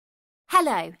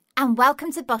Hello and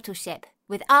welcome to Bottleship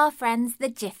with our friends the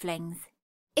Jifflings.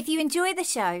 If you enjoy the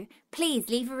show, please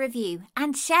leave a review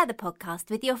and share the podcast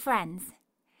with your friends.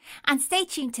 And stay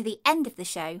tuned to the end of the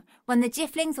show when the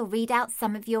Jifflings will read out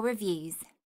some of your reviews.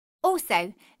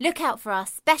 Also, look out for our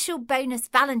special bonus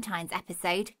Valentine's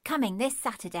episode coming this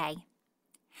Saturday.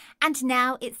 And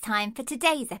now it's time for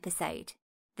today's episode,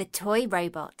 The Toy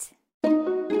Robot.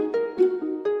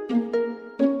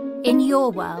 In your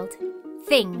world,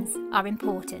 things are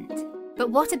important. But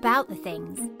what about the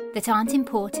things that aren't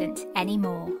important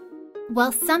anymore?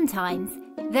 Well, sometimes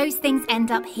those things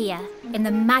end up here in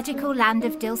the magical land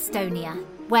of Dilstonia,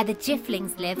 where the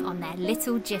Jifflings live on their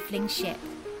little Jiffling ship.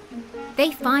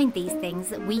 They find these things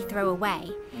that we throw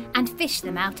away and fish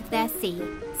them out of their sea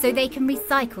so they can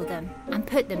recycle them and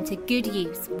put them to good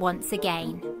use once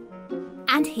again.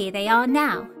 And here they are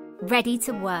now, ready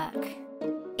to work.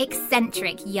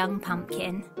 Eccentric young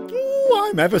pumpkin. Ooh,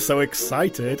 I'm ever so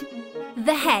excited.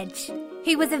 The Hedge,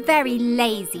 who was a very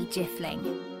lazy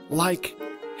Jiffling. Like,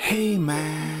 hey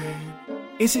man,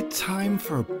 is it time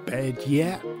for bed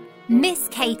yet? Miss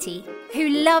Katie, who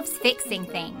loves fixing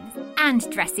things and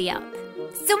dressing up.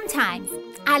 Sometimes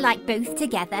I like both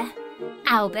together.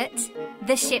 Albert,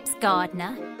 the ship's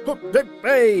gardener.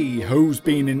 Hey, who's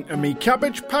been into me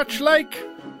cabbage patch like?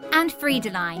 And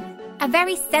Friedeline, a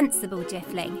very sensible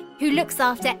Jiffling who looks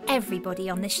after everybody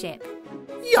on the ship.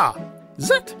 Yeah,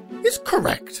 that is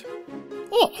correct.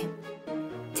 Oh.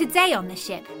 Today on the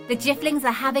ship, the Jifflings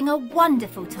are having a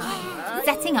wonderful time,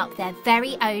 setting up their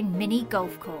very own mini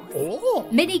golf course. Oh.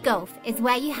 Mini golf is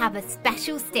where you have a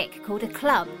special stick called a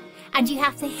club, and you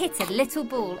have to hit a little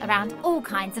ball around all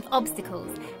kinds of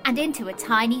obstacles and into a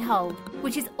tiny hole,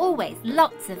 which is always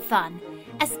lots of fun,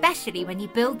 especially when you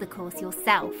build the course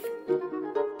yourself.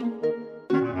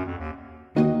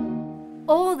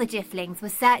 All the Jifflings were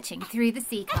searching through the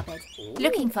sea cupboard,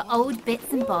 looking for old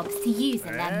bits and bobs to use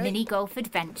in their mini golf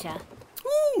adventure.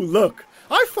 Ooh, look,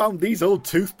 I found these old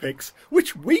toothpicks,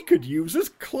 which we could use as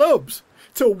clubs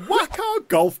to whack our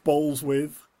golf balls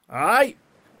with. Aye,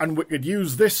 and we could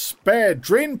use this spare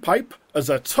drain pipe as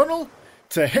a tunnel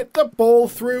to hit the ball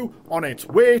through on its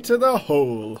way to the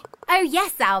hole. Oh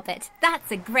yes, Albert,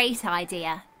 that's a great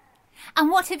idea.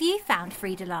 And what have you found,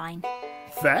 Friedeline?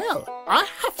 Well, I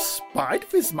have spied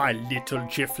with my little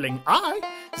Jiffling eye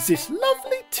this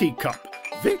lovely teacup,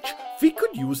 which we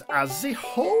could use as the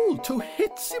hole to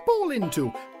hit the ball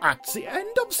into at the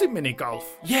end of the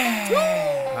mini-golf.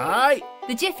 Yeah! Aye.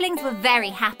 The Jifflings were very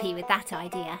happy with that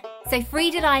idea, so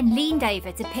Friedeline leaned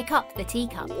over to pick up the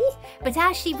teacup. But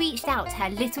as she reached out her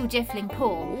little Jiffling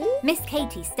paw, Miss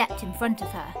Katie stepped in front of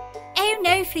her. Oh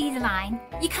no, Friedeline,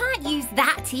 you can't use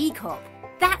that teacup.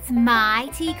 That's my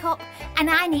teacup, and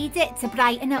I need it to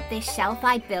brighten up this shelf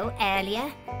I built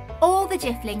earlier. All the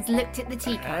Jifflings looked at the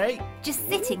teacup, just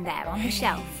sitting there on the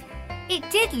shelf. It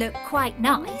did look quite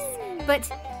nice, but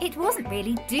it wasn't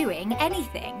really doing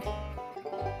anything.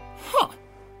 Huh.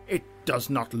 It does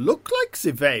not look like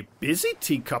the very busy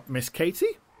teacup, Miss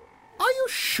Katie. Are you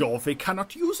sure we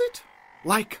cannot use it?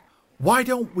 Like, why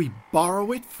don't we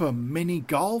borrow it for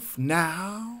mini-golf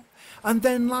now? And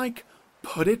then, like,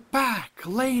 put it back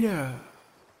later.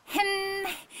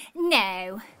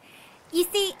 No. You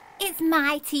see, it's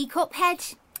my teacup,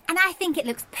 Hedge, and I think it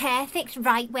looks perfect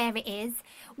right where it is,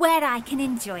 where I can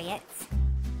enjoy it.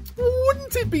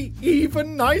 Wouldn't it be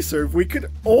even nicer if we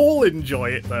could all enjoy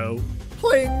it, though?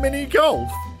 Playing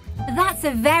mini-golf. That's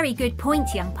a very good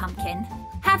point, young pumpkin.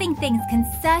 Having things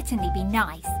can certainly be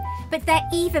nice, but they're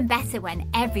even better when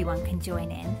everyone can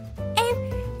join in.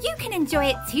 Oh, you can enjoy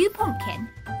it too, Pumpkin.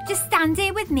 Just stand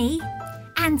here with me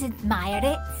and admire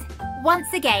it.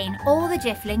 Once again, all the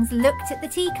Jifflings looked at the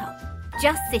teacup,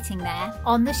 just sitting there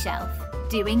on the shelf,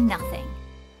 doing nothing.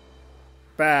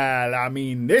 Well, I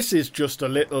mean, this is just a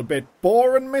little bit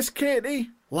boring, Miss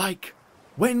Katie. Like,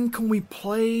 when can we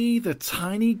play the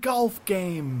tiny golf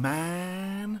game,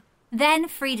 man? Then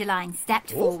Friedeline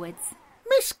stepped forwards.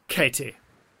 Miss Katie,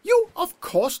 you of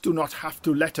course do not have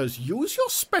to let us use your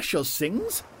special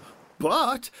things,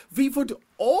 but we would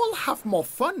all have more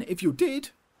fun if you did.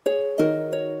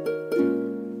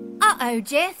 Uh-oh,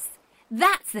 Jiffs.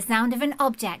 That's the sound of an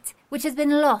object which has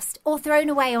been lost or thrown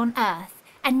away on Earth,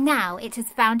 and now it has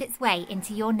found its way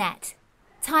into your net.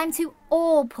 Time to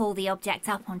all pull the object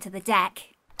up onto the deck.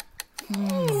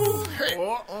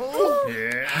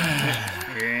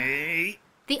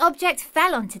 The object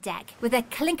fell onto deck with a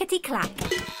clinkety-clack.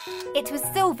 It was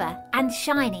silver and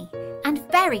shiny and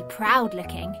very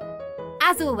proud-looking.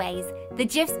 As always, the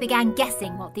Jiffs began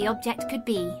guessing what the object could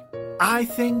be. I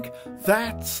think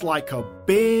that's like a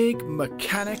big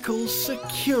mechanical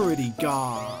security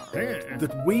guard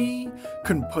that we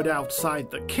can put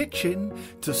outside the kitchen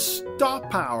to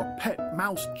stop our pet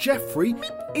mouse Jeffrey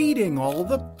eating all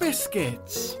the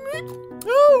biscuits.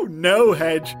 Oh no,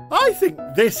 Hedge. I think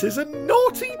this is a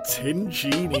naughty tin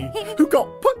genie who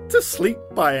got put to sleep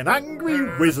by an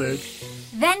angry wizard.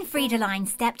 Then Friedeline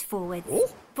stepped forward,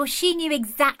 for she knew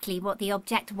exactly what the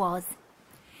object was.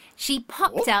 She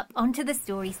popped up onto the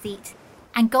story seat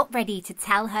and got ready to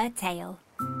tell her tale.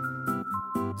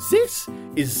 This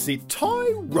is the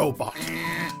toy robot,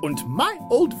 and my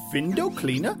old window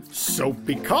cleaner,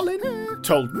 Soapy Colin,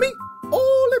 told me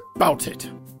all about it.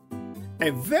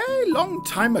 A very long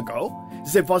time ago,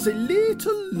 there was a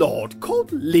little lord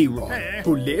called Leroy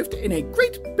who lived in a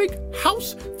great big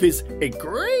house with a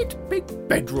great big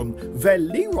bedroom where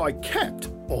Leroy kept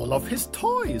all of his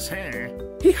toys.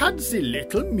 He had the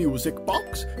little music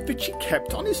box which he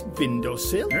kept on his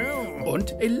windowsill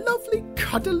and a lovely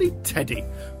cuddly teddy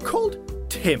called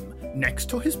Tim next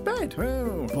to his bed.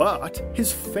 But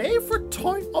his favourite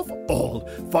toy of all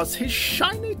was his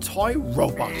shiny toy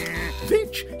robot,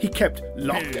 which he kept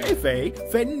locked away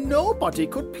where nobody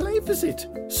could play with it,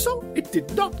 so it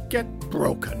did not get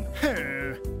broken.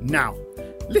 Now,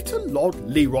 little Lord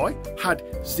Leroy had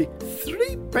the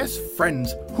 3 best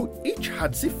friends who each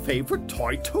had the favourite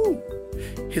toy too.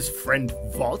 His friend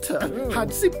Walter had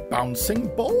the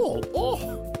bouncing ball.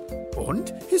 And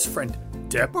his friend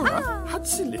Deborah had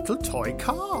the little toy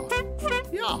car.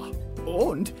 Yeah.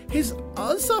 And his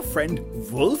other friend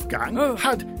Wolfgang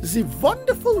had the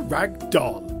wonderful rag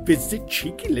doll with the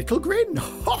cheeky little grin.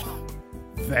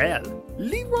 Well,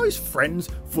 Leroy's friends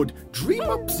would dream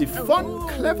up the fun,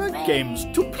 clever games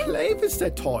to play with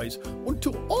their toys and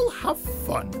to all have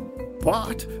fun.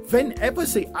 But whenever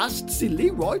they asked the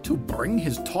Leroy to bring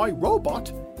his toy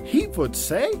robot, he would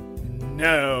say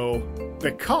no,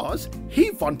 because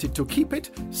he wanted to keep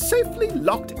it safely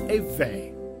locked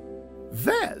away.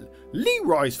 Well,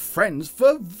 Leroy's friends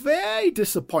were very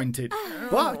disappointed,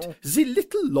 but the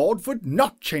little lord would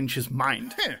not change his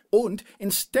mind. And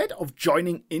instead of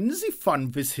joining in the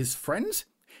fun with his friends,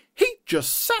 he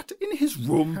just sat in his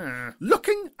room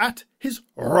looking at his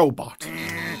robot.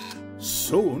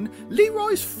 Soon,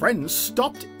 Leroy's friends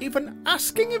stopped even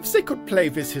asking if they could play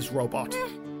with his robot.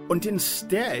 And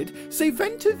instead, they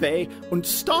went away and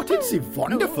started the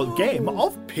wonderful game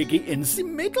of Piggy in the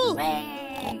Middle.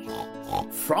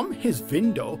 From his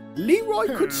window,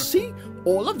 Leroy could see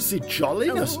all of the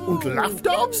jolliness and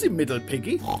laughter of the middle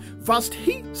piggy, whilst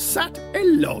he sat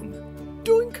alone,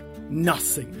 doing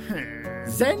nothing.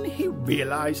 Then he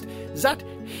realized that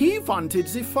he wanted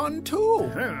the fun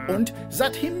too, and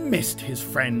that he missed his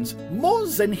friends more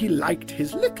than he liked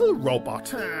his little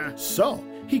robot. So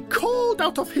he called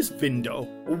out of his window,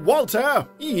 "Walter!"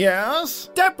 "Yes?"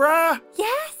 "Deborah!"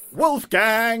 Yes?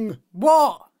 "Wolfgang!"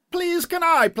 What? "Please, can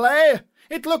I play?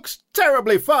 It looks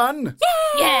terribly fun."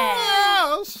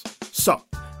 Yes! So,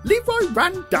 Leroy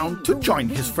ran down to join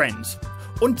his friends,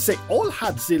 and they all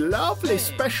had the lovely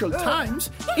special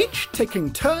times, each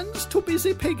taking turns to be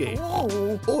the piggy.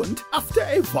 And after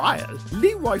a while,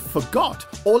 Leroy forgot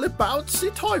all about the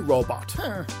toy robot,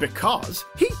 because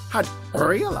he had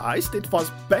realized it was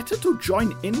better to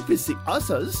join in with the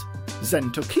others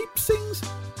than to keep things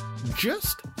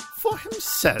just for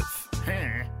himself.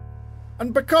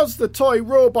 And because the toy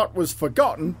robot was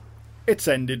forgotten, it's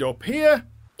ended up here.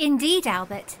 Indeed,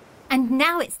 Albert. And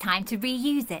now it's time to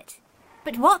reuse it.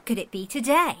 But what could it be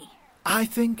today? I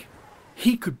think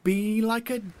he could be like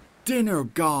a dinner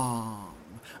gong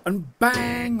and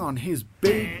bang on his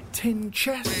big tin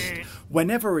chest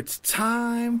whenever it's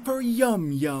time for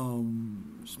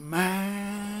yum-yums,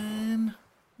 man.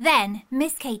 Then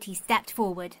Miss Katie stepped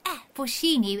forward, for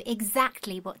she knew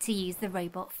exactly what to use the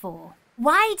robot for.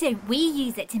 Why don't we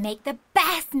use it to make the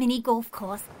best mini golf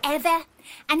course ever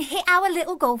and hit our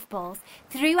little golf balls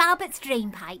through Albert's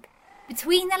drain pipe,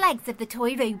 between the legs of the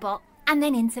toy robot, and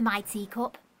then into my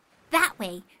teacup? That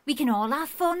way we can all have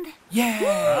fun.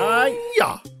 Yeah.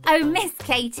 Oh, Miss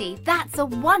Katie, that's a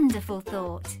wonderful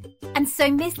thought. And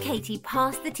so Miss Katie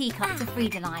passed the teacup to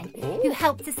Friedeline, who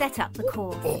helped to set up the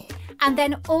course. And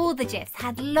then all the GIFs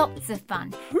had lots of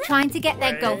fun trying to get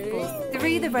their golf balls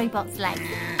through the robot's legs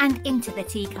and into the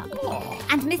teacup.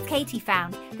 And Miss Katie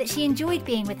found that she enjoyed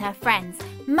being with her friends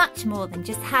much more than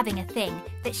just having a thing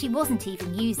that she wasn't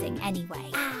even using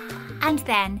anyway. And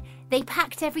then they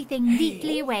packed everything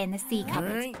neatly away in the sea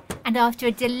cupboard. And after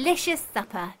a delicious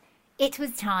supper, it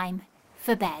was time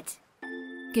for bed.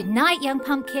 Good night, young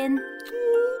pumpkin.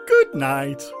 Good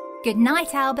night. Good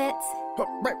night, Albert.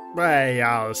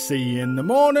 I'll see you in the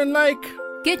morning, like.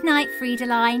 Good night,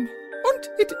 Friedeline. And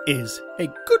it is a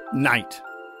good night.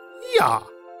 Yeah.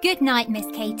 Good night, Miss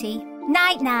Katie.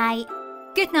 Night-night.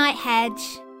 Good night,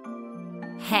 Hedge.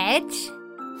 Hedge?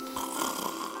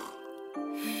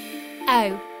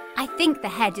 Oh, I think the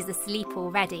hedge is asleep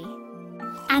already.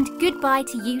 And goodbye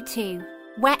to you too,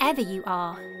 wherever you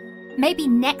are. Maybe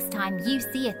next time you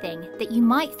see a thing that you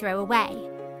might throw away,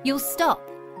 you'll stop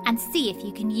and see if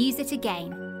you can use it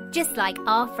again, just like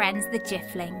our friends the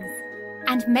Jifflings.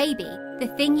 And maybe the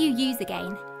thing you use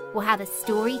again will have a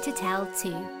story to tell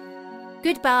too.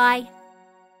 Goodbye.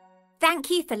 Thank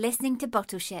you for listening to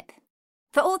Bottleship.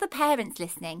 For all the parents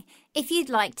listening, if you'd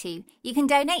like to, you can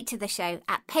donate to the show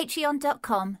at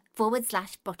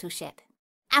patreon.com/Bottleship.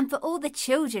 And for all the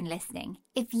children listening,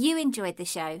 if you enjoyed the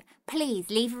show, please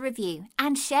leave a review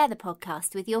and share the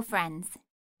podcast with your friends.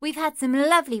 We've had some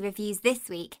lovely reviews this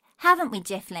week, haven't we,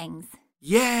 Jifflings?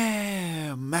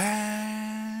 Yeah,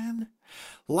 man.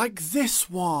 Like this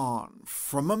one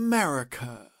from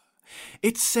America.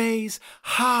 It says,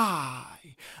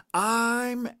 "Hi,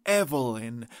 I'm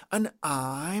Evelyn and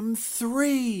I'm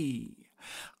 3.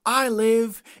 I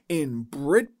live in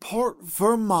Bridport,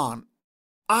 Vermont.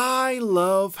 I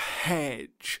love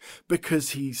Hedge because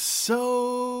he's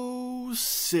so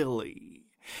silly.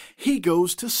 He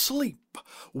goes to sleep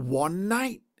 1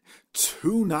 night,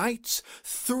 2 nights,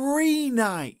 3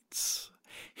 nights.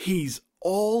 He's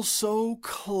also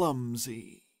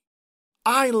clumsy.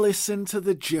 I listen to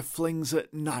the Jifflings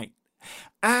at night,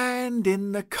 and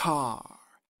in the car,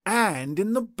 and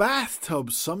in the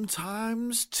bathtub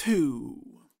sometimes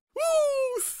too."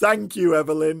 Ooh, thank you,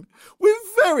 Evelyn. We're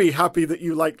very happy that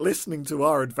you like listening to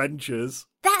our adventures.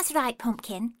 That's right,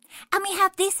 Pumpkin. And we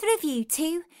have this review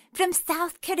too, from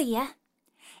South Korea.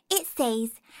 It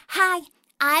says, "Hi,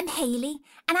 I'm Hayley,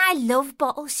 and I love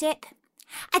Bottleship.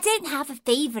 I don't have a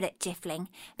favourite Jiffling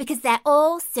because they're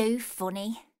all so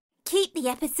funny. Keep the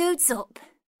episodes up."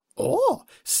 Oh,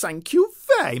 thank you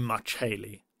very much,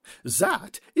 Hayley.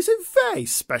 That is a very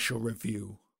special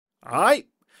review. Aye,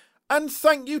 and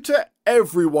thank you to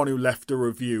everyone who left a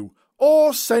review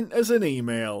or sent us an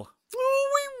email. Oh,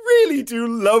 we really do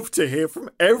love to hear from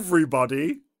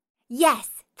everybody.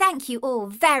 Yes, thank you all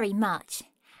very much.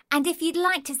 And if you'd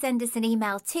like to send us an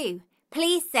email too,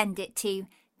 please send it to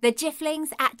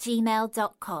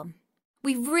thejifflings@gmail.com.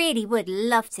 We really would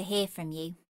love to hear from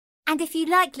you. And if you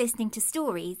like listening to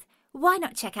stories, why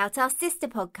not check out our sister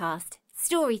podcast,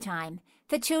 Storytime,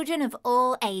 for children of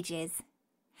all ages.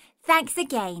 Thanks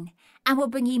again, and we'll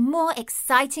bring you more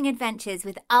exciting adventures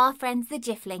with our friends the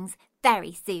Jifflings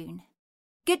very soon.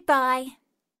 Goodbye.